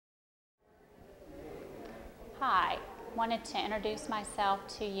Hi, wanted to introduce myself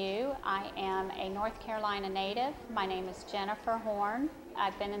to you. I am a North Carolina native. My name is Jennifer Horn.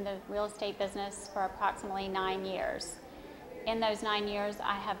 I've been in the real estate business for approximately 9 years. In those 9 years,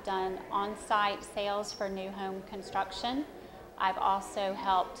 I have done on-site sales for new home construction. I've also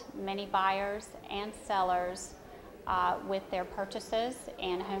helped many buyers and sellers with their purchases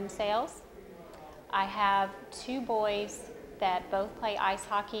and home sales. I have 2 boys that both play ice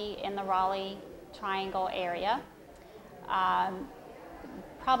hockey in the Raleigh Triangle area.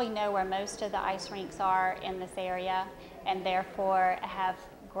 Probably know where most of the ice rinks are in this area, and therefore have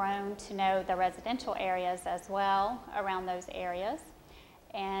grown to know the residential areas as well around those areas.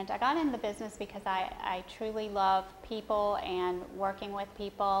 And I got in the business because I truly love people and working with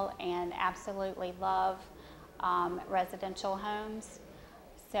people, and absolutely love residential homes.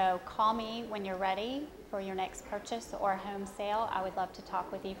 So call me when you're ready for your next purchase or home sale. I would love to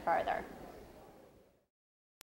talk with you further.